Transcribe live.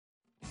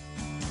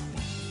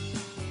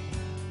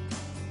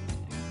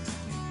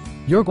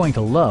You're going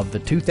to love the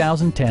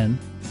 2010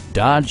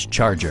 Dodge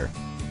Charger.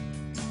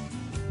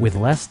 With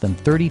less than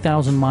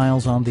 30,000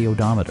 miles on the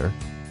odometer,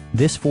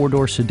 this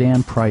four-door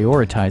sedan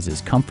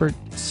prioritizes comfort,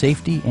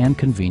 safety, and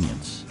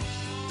convenience.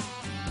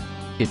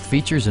 It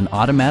features an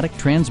automatic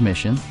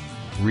transmission,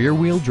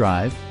 rear-wheel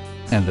drive,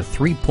 and a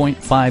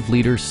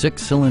 3.5-liter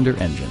six-cylinder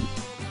engine.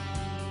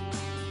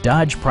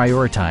 Dodge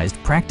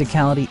prioritized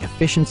practicality,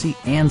 efficiency,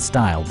 and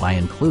style by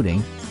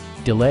including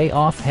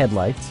delay-off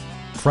headlights,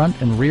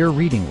 front and rear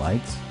reading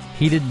lights,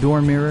 heated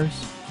door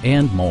mirrors,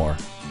 and more.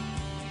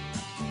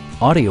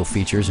 Audio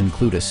features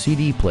include a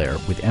CD player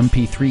with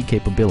MP3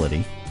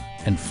 capability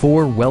and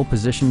 4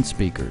 well-positioned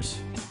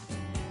speakers.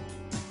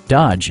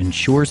 Dodge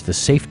ensures the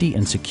safety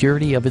and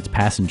security of its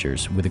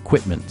passengers with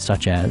equipment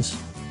such as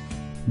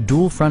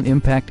dual front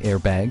impact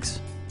airbags,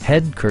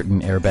 head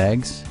curtain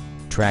airbags,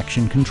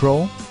 traction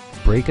control,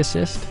 brake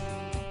assist,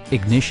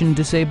 ignition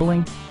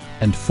disabling,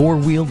 and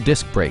 4-wheel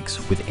disc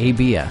brakes with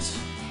ABS.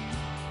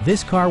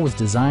 This car was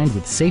designed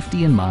with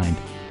safety in mind,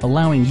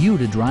 allowing you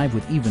to drive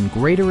with even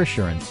greater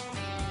assurance.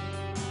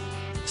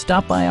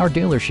 Stop by our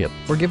dealership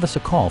or give us a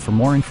call for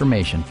more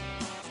information.